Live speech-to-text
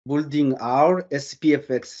building our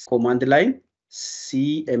SPFX command line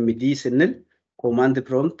cmd ስንል command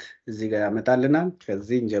prompt እዚህ ጋር ያመጣልናል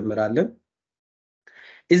ከዚህ እንጀምራለን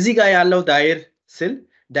እዚህ ጋር ያለው ዳይር ስል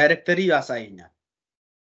ዳይሬክተሪ ያሳየኛል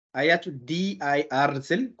አያችሁ dir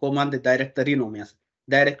ስል command ዳይሬክተሪ ነው የሚያሳይ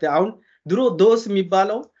ዳይሬክተሪ አሁን ድሮ ዶስ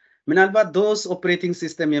የሚባለው ምናልባት ዶስ ኦፕሬቲንግ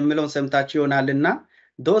ሲስተም የሚለውን ሰምታችሁ ይሆናልና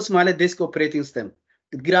ዶስ ማለት ዴስክ ኦፕሬቲንግ ሲስተም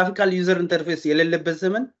ግራፊካል ዩዘር ኢንተርፌስ የሌለበት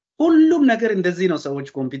ዘመን ሁሉም ነገር እንደዚህ ነው ሰዎች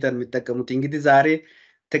ኮምፒውተር የሚጠቀሙት እንግዲህ ዛሬ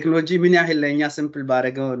ቴክኖሎጂ ምን ያህል ለኛ ሲምፕል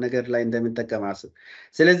ባረገው ነገር ላይ እንደምንጠቀማስ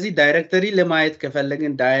ስለዚህ ዳይሬክተሪ ለማየት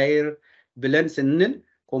ከፈለግን ዳይር ብለን ስንል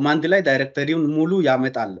ኮማንድ ላይ ዳይሬክተሪውን ሙሉ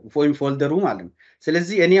ያመጣል ፎይም ፎልደሩ ማለት ነው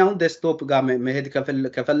ስለዚህ እኔ አሁን ዴስክቶፕ ጋር መሄድ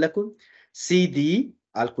ከፈለኩ cd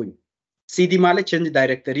አልኩኝ cd ማለት change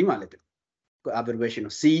directory ማለት ነው አብሪቬሽን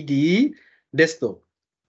ነው cd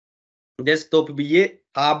desktop ብዬ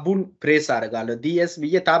ታቡን ፕሬስ አደርጋለሁ ds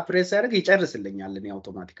ብዬ ታብ ፕሬስ አደርግ ይጨርስልኛል እኔ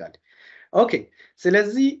አውቶማቲካሊ ኦኬ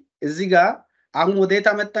ስለዚህ እዚህ ጋር አሁን ወዴት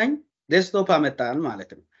አመጣኝ ዴስክቶፕ አመጣን ማለት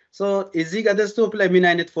ነው ሶ እዚህ ጋር ዴስክቶፕ ላይ ምን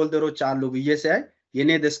አይነት ፎልደሮች አሉ ብዬ ሳይ የኔ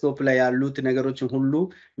ዴስክቶፕ ላይ ያሉት ነገሮችን ሁሉ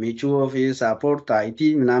ሚቹ ኦፊስ ሰፖርት አይቲ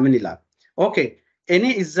ምናምን ይላል ኦኬ እኔ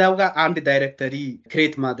እዛው ጋር አንድ ዳይሬክተሪ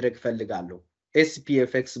ክሬት ማድረግ ፈልጋለሁ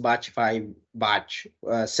SPFX batch 5 batch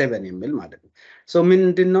 7 የሚል ማለት ነው ሶ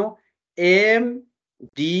ምንድነው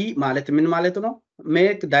md ማለት ምን ማለት ነው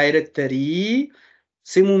make directory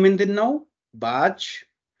ስሙ ምንድነው batch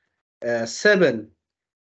 7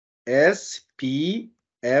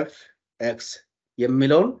 SPFX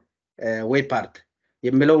የሚለውን Webpart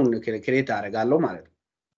የሚለውን ክሬት አደርጋለሁ ማለት ነው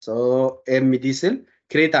ሶ md ስል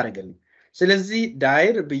ክሬት አደርጋለሁ ስለዚህ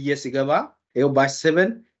ዳይር ብዬ ሲገባ ይሄው batch 7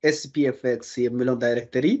 SPFX የሚለው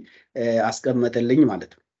ዳይሬክተሪ አስቀመጠልኝ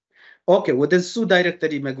ማለት ነው ኦኬ ወደሱ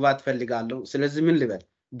ዳይሬክተሪ መግባት ፈልጋለሁ ስለዚህ ምን ልበል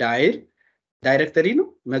ዳይር ዳይሬክተሪ ነው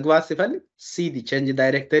መግባት ሲፈልግ cd change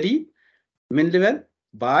directory ምን ልበል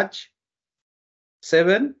batch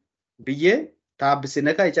 7 ብዬ ታብ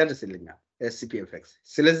ሲነካ ይጨርስልኛል SPFX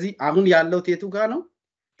ስለዚህ አሁን ያለው ቴቱ ጋር ነው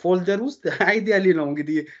ፎልደር ውስጥ አይዲያሊ ነው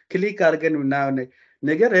እንግዲህ ክሊክ አድርገን እና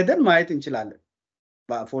ነገር ሄደን ማየት እንችላለን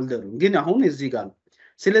ፎልደሩ ግን አሁን እዚህ ጋር ነው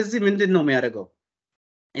ስለዚህ ምንድነው የሚያደርገው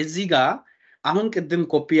እዚህ ጋር አሁን ቅድም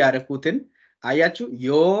ኮፒ ያደረኩትን አያችሁ ዮ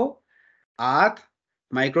at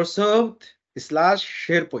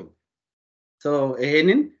microsoft/sharepoint ሶ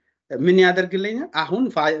ይሄንን ምን ያደርግልኛል አሁን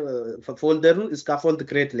ፎልደሩን ስካፎልድ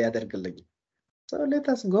ክሬት ሊያደርግልኝ ሶ let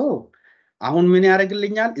us go አሁን ምን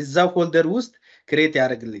ያደርግልኛል እዛው ፎልደር ውስጥ ክሬት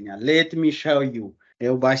ያደርግልኛል let me show you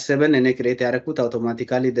ይሄው batch 7 እኔ ክሬት ያደረኩት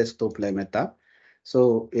አውቶማቲካሊ ዴስክቶፕ ላይ መጣ ሶ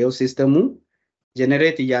ይሄው ሲስተሙ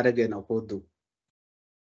ጀነሬት ያደርገ ነው ኮዱ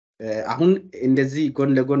አሁን እንደዚህ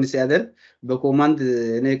ጎን ለጎን ሲያደርግ በኮማንድ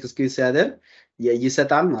እኔ ኤክስኪዩት ሲያደርግ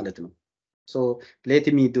ይሰጣል ማለት ነው ሶ let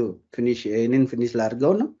me do finish in finish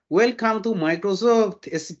ላድርገው ነው welcome to Microsoft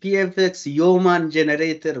SPFX Yeoman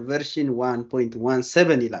generator version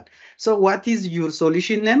 1.17 ይላል so what is your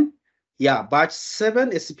solution name batch 7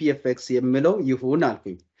 SPFX የሚለው ይሁን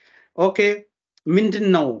አልኩኝ ኦኬ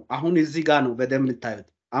ምንድነው አሁን እዚህ ጋር ነው በደንብ ታዩት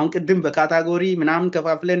አሁን ቅድም በካታጎሪ ምናምን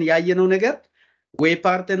ከፋፍለን ያየነው ነገር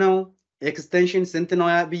Webpart ነው ኤክስቴንሽን ስንት ነው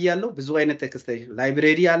ብያለሁ ብዙ አይነት ኤክስቴንሽን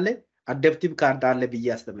ላይብረሪ አለ አዳፕቲቭ ካርድ አለ ብዬ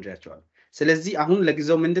አስተምራቸዋለሁ ስለዚህ አሁን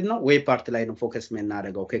ለጊዜው ምንድነው Webpart ላይ ነው ፎከስ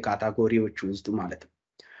የምናደርገው ከካታጎሪዎቹ ውስጥ ማለት ነው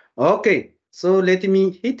ኦኬ so let me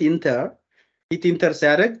hit enter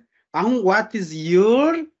ሲያደርግ አሁን what is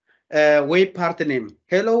your Webpart name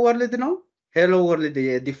hello world ነው hello world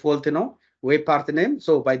ዲፎልት ነው Webpart name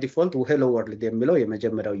so by default hello world የሚለው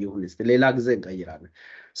የመጀመሪያው ይሁን እስቲ ሌላ ጊዜ እንቀይራለን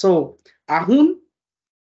so አሁን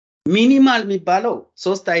ሚኒማል የሚባለው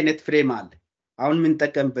ሶስት አይነት ፍሬም አለ አሁን ምን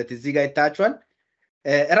ተጠቀምበት እዚህ ጋር ይታያችኋል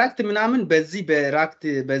ራክት ምናምን በዚህ በራክት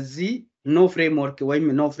በዚህ ኖ ፍሬምወርክ ወይም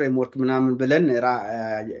ኖ ፍሬምወርክ ምናምን ብለን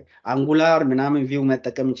አንጉላር ምናምን ቪው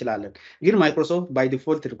መጠቀም እንችላለን ግን ማይክሮሶፍት ባይ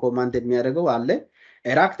ዲፎልት ሪኮማንድ የሚያደርገው አለ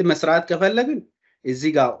ራክት መስራት ከፈለግን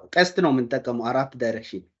እዚህ ጋር ቀስት ነው የምንጠቀመው አራት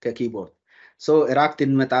ዳይሬክሽን ከኪቦርድ ሶ ራክት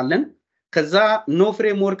እንመጣለን ከዛ ኖ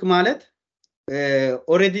ፍሬምወርክ ማለት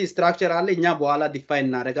ኦሬዲ ስትራክቸር አለ እኛ በኋላ ዲፋይን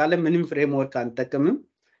እናደርጋለን ምንም ፍሬምወርክ አንጠቀምም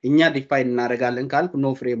እኛ ዲፋይን እናደርጋለን ካልኩ ኖ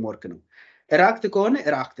ፍሬምወርክ ነው ራክት ከሆነ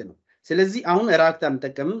ራክት ነው ስለዚህ አሁን ራክት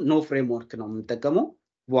አንጠቀምም ኖ ፍሬምወርክ ነው የምንጠቀመው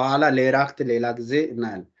በኋላ ለራክት ሌላ ጊዜ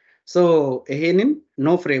እናያለን ሶ ይሄንን ኖ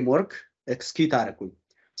ፍሬምወርክ ኤክስኪዩት አደረኩኝ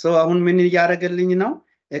ሶ አሁን ምን ያደርግልኝ ነው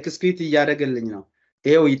ኤክስኪዩት ያደርግልኝ ነው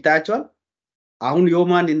ይሄው ይታያችኋል አሁን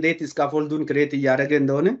ዮማን እንዴት ስካፎልዱን ክሬት ያደርገ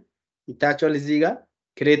እንደሆነ ይታያችኋል እዚህ ጋር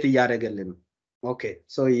ክሬት ያደርግልን ነው ኦኬ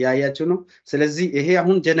ሶ ያያችሁ ነው ስለዚህ ይሄ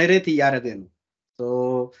አሁን ጀነሬት ያደርገ ነው ሶ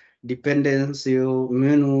ዲፔንደንሲ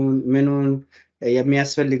ምኑን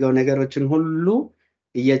የሚያስፈልገው ነገሮችን ሁሉ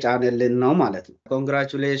እየጫነልን ነው ማለት ነው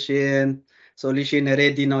ኮንግራቹሌሽን ሶሉሽን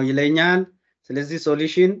ሬዲ ነው ይለኛል ስለዚህ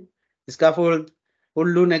ሶሉሽን ስካፎልድ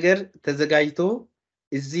ሁሉ ነገር ተዘጋጅቶ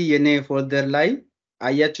እዚህ የኔ ፎልደር ላይ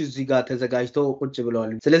አያችሁ እዚህ ጋር ተዘጋጅቶ ቁጭ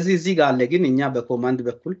ብለዋል ስለዚህ እዚህ ጋር አለ ግን እኛ በኮማንድ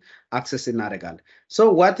በኩል አክሰስ እናደርጋለን so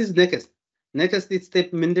what is next step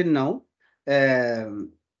ምንድነው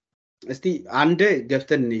እስቲ አንድ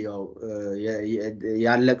ገብተን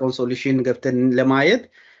ያለቀው ሶሉሽን ገብተን ለማየት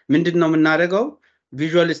ምንድነው የምናደርገው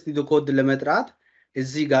ቪዥዋል ስቱዲዮ ኮድ ለመጥራት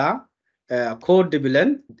እዚህ ጋር ኮድ ብለን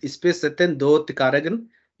ስፔስ ሰተን ዶት ካረግን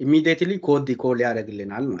ኢሚዲየትሊ ኮድ ኮል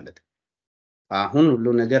ያደርግልናል ማለት አሁን ሁሉ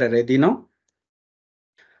ነገር ሬዲ ነው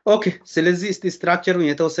ኦኬ ስለዚህ እስቲ ስትራክቸሩን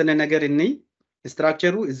የተወሰነ ነገር እንይ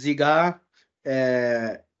ስትራክቸሩ እዚህ ጋር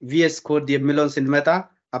ቪኤስ ኮድ የሚለውን ስንመጣ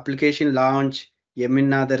አፕሊኬሽን ላውንች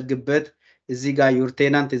የምናደርግበት እዚህ ጋር ዩር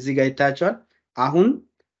ቴናንት እዚህ ጋር ይታያችኋል አሁን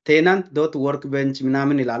tenant.workbench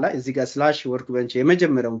ምናምን ይላል እዚህ ጋር /workbench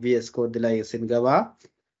የመጀመሪያው ቪኤስ ኮድ ላይ ስንገባ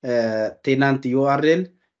tenant URL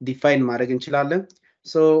define ማድረግ እንችላለን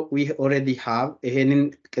so we already have ይሄንን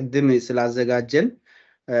ቅድም ስላዘጋጀን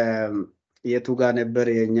የቱ ጋር ነበር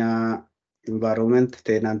የኛ environment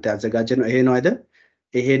tenant ያዘጋጀነው ይሄ ነው አይደል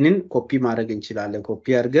ይሄንን ኮፒ ማድረግ እንችላለን ኮፒ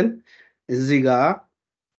አድርገን እዚህ ጋር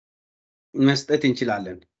መስጠት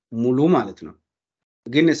እንችላለን ሙሉ ማለት ነው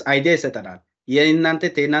ግን አይዲያ ይሰጠናል የእናንተ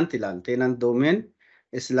tenant ይላል tenant domain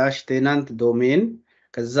 /tenant domain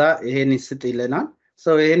ከዛ ይሄን ይስጥ ይለናል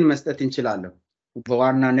so ይሄን መስጠት እንችላለን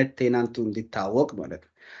በዋናነት tenant እንዲታወቅ ማለት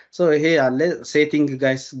ነው so ይሄ ያለ ሴቲንግ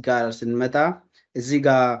ጋይስ ጋር ስንመጣ እዚህ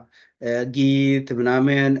ጋር git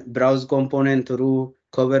ምናምን browse component ሩ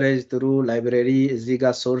coverage ሩ library እዚህ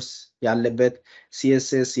ጋር source ያለበት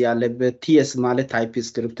css ያለበት ts ማለት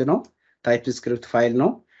typescript ነው typescript ፋይል ነው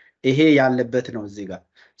ይሄ ያለበት ነው እዚህ ጋር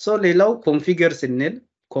so ሌላው configure ስንል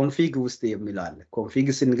config ውስጥ የሚላል config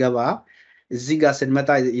ስንገባ እዚህ ጋር ስንመጣ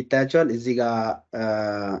ይታያችኋል እዚህ ጋር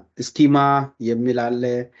schema የሚላል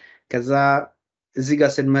ከዛ እዚህ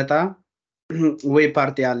ጋር ስንመጣ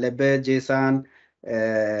Webpart ያለበት json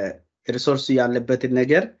ሪሶርስ ያለበት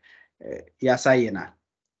ነገር ያሳየናል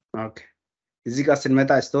ኦኬ እዚህ ጋር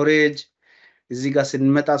ስንመጣ ስቶሬጅ እዚህ ጋር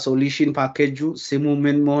ስንመጣ ሶሉሽን ፓኬጁ ስሙ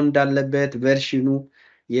ምን መሆን እንዳለበት ቨርሽኑ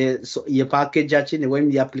የፓኬጃችን ወይም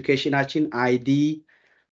የአፕሊኬሽናችን አይዲ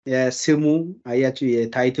ስሙ አያችሁ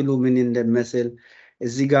የታይትሉ ምን እንደመስል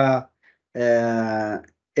እዚህ ጋር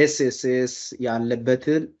SSS ያለበት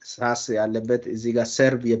ሳስ ያለበት እዚህ ጋር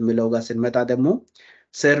ሰርቭ የሚለው ጋር ስንመጣ ደግሞ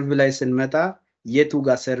ሰርቭ ላይ ስንመጣ የቱ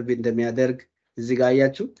ጋር ሰርቭ እንደሚያደርግ እዚህ ጋር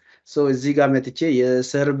አያችሁ so እዚህ ጋር መጥቼ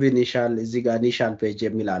የሰርቭ ኢኒሻል እዚህ ጋር ኢኒሻል ፔጅ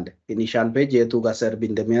የሚላል ኢኒሻል ፔጅ የቱ ጋር ሰርቭ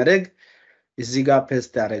እንደሚያደርግ እዚህ ጋር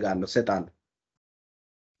ፔስት ያደርጋለሁ ሰጣለሁ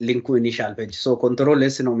ሊንኩ ኢኒሻል ፔጅ so control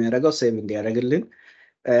s ነው የሚያደርገው ሴቭ እንዲያደርግልን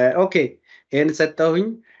ኦኬ ይሄን ሰጣሁኝ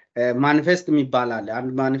ማኒፌስት የሚባላል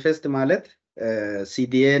አንድ ማኒፌስት ማለት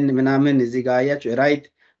CDN ምናምን እዚህ ጋር አያችሁ ራይት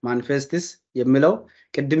ማኒፌስትስ የሚለው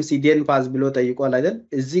ቅድም CDN ፓዝ ብሎ ጠይቋል አይደል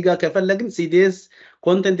እዚህ ጋር ከፈለግን CDS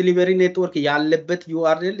ኮንቴንት ዲሊቨሪ ኔትወርክ ያለበት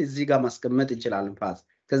URL እዚህ ጋር ማስቀመጥ እንችላለን ፓዝ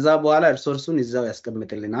ከዛ በኋላ ሪሶርሱን እዛው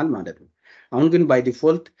ያስቀምጥልናል ማለት ነው አሁን ግን ባይ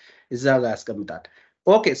ዲፎልት እዛ ጋር ያስቀምጣል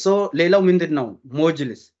ኦኬ ሶ ሌላው ምንድነው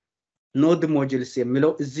ሞጁልስ ኖድ ሞጁልስ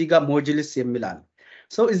የሚለው እዚህ ጋር ሞጁልስ የሚላል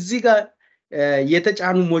ሶ እዚህ ጋር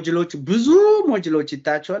የተጫኑ ሞጁሎች ብዙ ሞጁሎች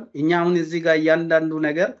ይታያቸዋል እኛ አሁን እዚህ ጋር እያንዳንዱ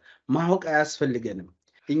ነገር ማወቅ አያስፈልገንም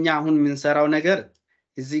እኛ አሁን የምንሰራው ነገር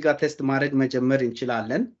እዚህ ጋር ቴስት ማድረግ መጀመር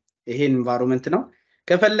እንችላለን ይሄ ኢንቫይሮንመንት ነው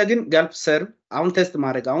ከፈለግን ጋልፕ ሰርቭ አሁን ቴስት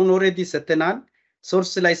ማድረግ አሁን ኦሬዲ ሰተናል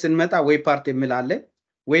ሶርስ ላይ ስንመጣ ዌብፓርት የሚል አለ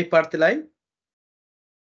ዌብፓርት ላይ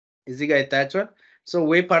እዚህ ጋር ይታያቸዋል ሶ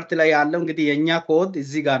ዌብፓርት ላይ ያለው እንግዲህ የኛ ኮድ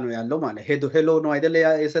እዚህ ጋር ነው ያለው ማለት ሄሎ ነው አይደለ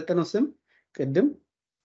የሰጠነው ስም ቅድም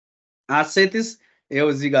አሴትስ ይሄው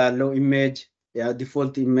እዚህ ጋር ያለው ኢሜጅ ያ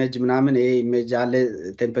ዲፎልት ኢሜጅ ምናምን ይሄ ኢሜጅ አለ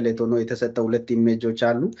ቴምፕሌት ሆኖ የተሰጠው ሁለት ኢሜጆች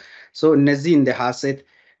አሉ ሶ እነዚህ እንደ አሴት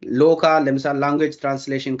ሎካል ለምሳሌ ላንጉዌጅ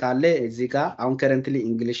ትራንስሌሽን ካለ እዚህ ጋር አሁን ከረንትሊ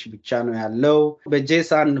እንግሊሽ ብቻ ነው ያለው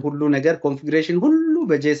በጄሰን ሁሉ ነገር ኮንፊግሬሽን ሁሉ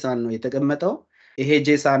በጄሰን ነው የተቀመጠው ይሄ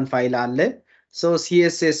ጄሰን ፋይል አለ ሶ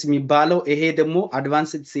CSS የሚባለው ይሄ ደግሞ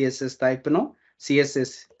አድቫንስድ CSS ታይፕ ነው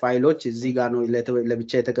CSS ፋይሎች እዚህ ጋር ነው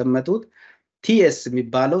ለብቻ የተቀመጡት TS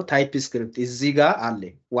የሚባለው ታይፕስክሪፕት እዚህ ጋር አለ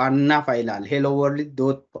ዋና ፋይል አለ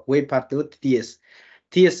helloworld.webpart.ts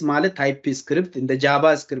TS ማለት ታይፕስክሪፕት እንደ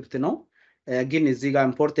ጃቫስክሪፕት ነው ግን እዚህ ጋር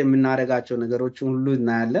ኢምፖርት የምናደርጋቸው ነገሮች ሁሉ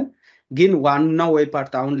እናያለን ግን ዋናው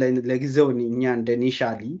ዌብፓርት አሁን ለጊዜው እኛ እንደ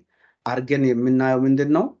ኢኒሻሊ አርገን የምናየው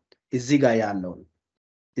ምንድነው እዚህ ጋር ያለው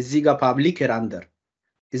እዚህ ጋር ፐብሊክ ራንደር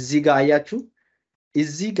እዚህ ጋር አያችሁ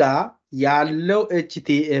እዚህ ጋር ያለው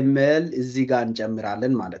HTML እዚህ ጋር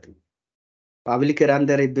እንጨምራለን ማለት ነው ፐብሊክ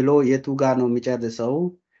ራንደር ብሎ የቱ ጋር ነው የሚጨርሰው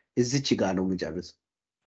እዚች ጋር ነው የሚጨርሰው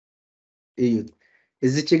እዩት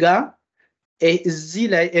እዚች ጋር እዚህ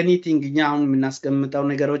ላይ ኤኒቲንግ እኛውን የምናስቀምጠው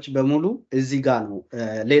ነገሮች በሙሉ እዚህ ጋር ነው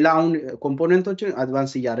ሌላውን ኮምፖነንቶችን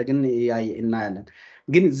አድቫንስ እያደረግን እናያለን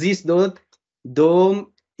ግን this dom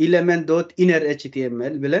element dot inner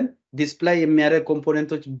html ብለን ዲስፕሌይ የሚያደርግ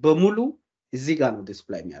ኮምፖነንቶች በሙሉ እዚህ ጋር ነው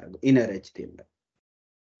ዲስፕሌይ የሚያደርገው inner html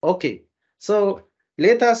okay so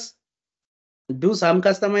let us do some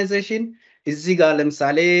customization እዚህ ጋር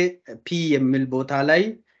ለምሳሌ p የሚል ቦታ ላይ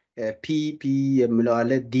pp የሚለው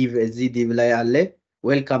አለ div እዚህ div ላይ አለ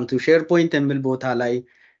welcome to SharePoint የሚል ቦታ ላይ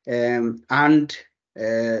and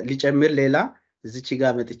ሊጨምር ሌላ እዚች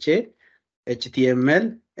ጋር መጥቼ html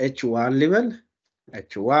h1 level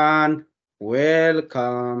h1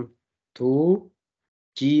 welcome to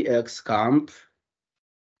gxcamp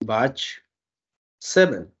batch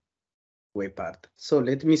 7 Webpart so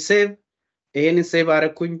let me save ይሄንን ሴቭ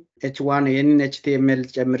አረኩኝ h1 ይሄንን html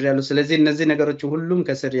ጨምሬያለሁ ስለዚህ እነዚህ ነገሮች ሁሉም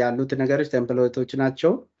ከስር ያሉት ነገሮች ቴምፕሌቶች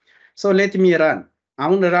ናቸው so let me run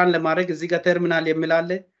አሁን run ለማድረግ እዚህ ጋር ተርሚናል የሚል አለ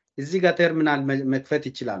እዚህ ጋር ተርሚናል መክፈት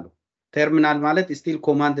ይችላል ተርሚናል ማለት still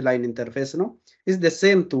command line interface ነው is the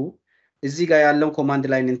same to እዚህ ጋር ያለው command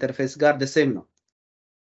line interface ጋር the same ነው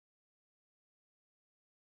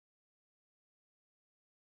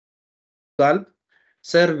ጋልብ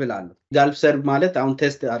serve ላሉ ጋልብ serve ማለት አሁን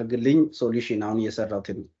ቴስት አርግልኝ ሶሉሽን አሁን እየሰራሁት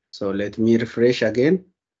ነው so let me refresh again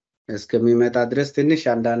እስከሚመጣ ድረስ ትንሽ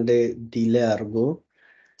አንዳንድ ዲሌይ አርጎ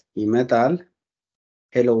ይመጣል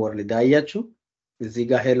hello world አያችሁ እዚህ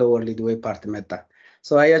ጋር hello world Webpart መጣ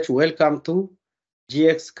so አያችሁ welcome to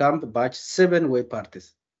gxcamp batch 7 Webparts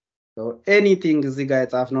so anything እዚህ ጋር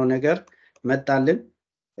የጻፍነው ነገር መጣልን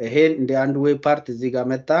ይሄ እንደ አንድ Webpart እዚህ ጋር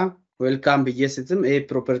መጣ welcome በየስም ይሄ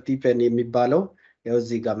property pen የሚባለው ያው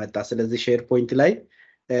እዚህ ጋር መጣ ስለዚህ SharePoint ላይ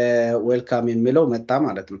welcome የሚለው መጣ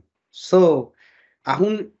ማለት ነው so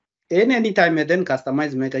አሁን any time ሄደን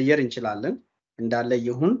ካስተማይዝ መቀየር እንችላለን እንዳለ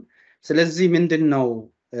ይሁን ስለዚህ ምንድነው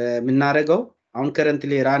ምናረጋው አሁን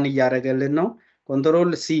currently run እያደረገልን ነው control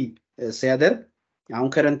c ሲያደርግ አሁን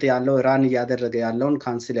current ያለው run እያደረገ ያለውን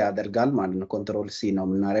cancel ያደርጋል ማለት ነው control c ነው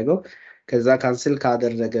ምናረጋው ከዛ cancel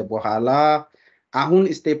ካደረገ በኋላ አሁን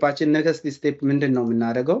ስቴፓችን next step ምንድነው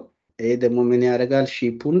ምናረጋው ይሄ ደግሞ ምን ያደርጋል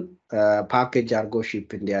ሺፑን ፓኬጅ አርጎ ሺፕ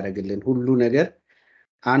እንዲያደርግልን ሁሉ ነገር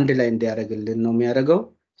አንድ ላይ እንዲያደርግልን ነው የሚያደርገው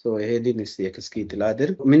ሶ ይሄንን እስኪ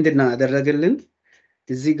ትላደርግ ምንድነው ያደረገልን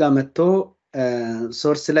እዚህ ጋር መጥቶ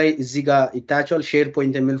ሶርስ ላይ እዚህ ጋር ይታቻል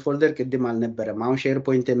SharePoint የሚል ፎልደር ቅድም አልነበረም አሁን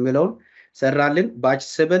SharePoint የሚለውን ሰራልን batch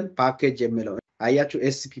 7 ፓኬጅ የሚለው አያችሁ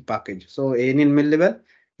sp ፓኬጅ ሶ ይሄንን ምን ልበል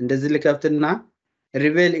እንደዚህ ልከፍትና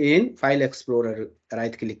reveal in file explorer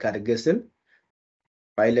right click አድርገስን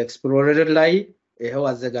file explorer ላይ ይሄው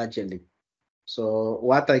አዘጋጀልኝ so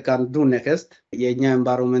what I can do next የኛ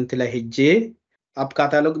environment ላይ ሄጄ app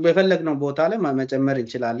catalog በፈለግነው ቦታ ላይ መጨመር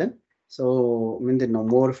እንችላለን so ምንድነው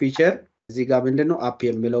more feature እዚህ ጋር ምንድነው app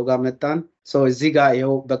የሚለው ጋር መጣን so እዚህ ጋር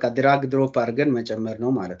ይሄው በቃ drag drop አድርገን መጨመር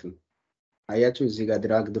ነው ማለት ነው አያችሁ እዚህ ጋር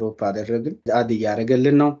drag drop አደረግን አድ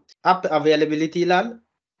ያደርገልን ነው app availability ይላል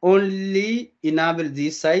only enable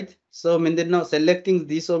this site so ምንድነው selecting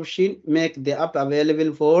this option make the app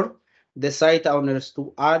available for the site owners to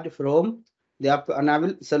add from the app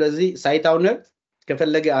enable ስለዚህ site owner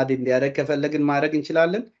ከፈለገ add እንዲያደርግ ከፈለግን ማድረግ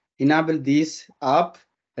እንችላለን enable this app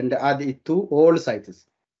and add it to all sites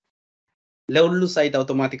ለሁሉ ሳይት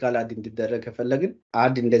አውቶማቲካሊ add እንዲደረግ ከፈለግን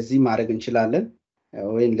add እንደዚህ ማድረግ እንችላለን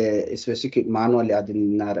ወይ ለስፔሲፊክ ማኑዋሊ add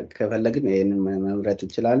እናደርግ ከፈለግን ይሄንን መምረጥ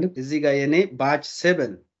እንችላለን እዚህ ጋር የኔ batch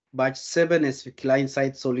 7 client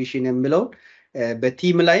site solution የሚለው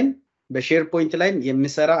በቲም ላይም በSharePoint ላይም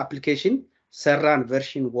የሚሰራ አፕሊኬሽን ሰራን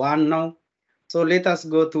version 1 ነው so let us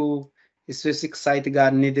go to specific site ጋር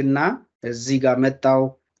እንሂድና እዚህ ጋር መጣው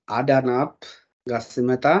add an app ጋር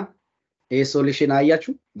ስመጣ ይሄ ሶሉሽን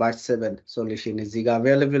አያችሁ batch 7 ሶሉሽን እዚህ ጋር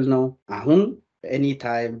available ነው አሁን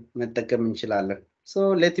anytime መጠቀም እንችላለን so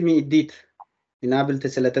let me edit enable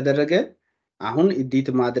ስለተደረገ አሁን edit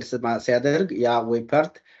ማድረስ ሲያደርግ ያ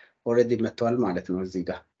Webpart already መጥቷል ማለት ነው እዚህ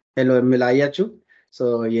ጋር hello የሚል አያችሁ so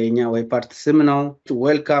የኛ Webpart ስም ነው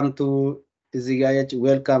welcome to እዚህ ጋር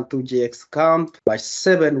welcome to gxcamp batch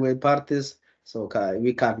 7 Webparts so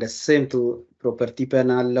we can the same to property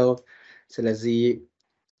pen አለው ስለዚህ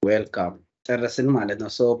welcome ጨረስን ማለት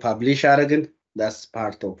ነው so publish አድርገን that's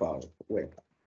part of our web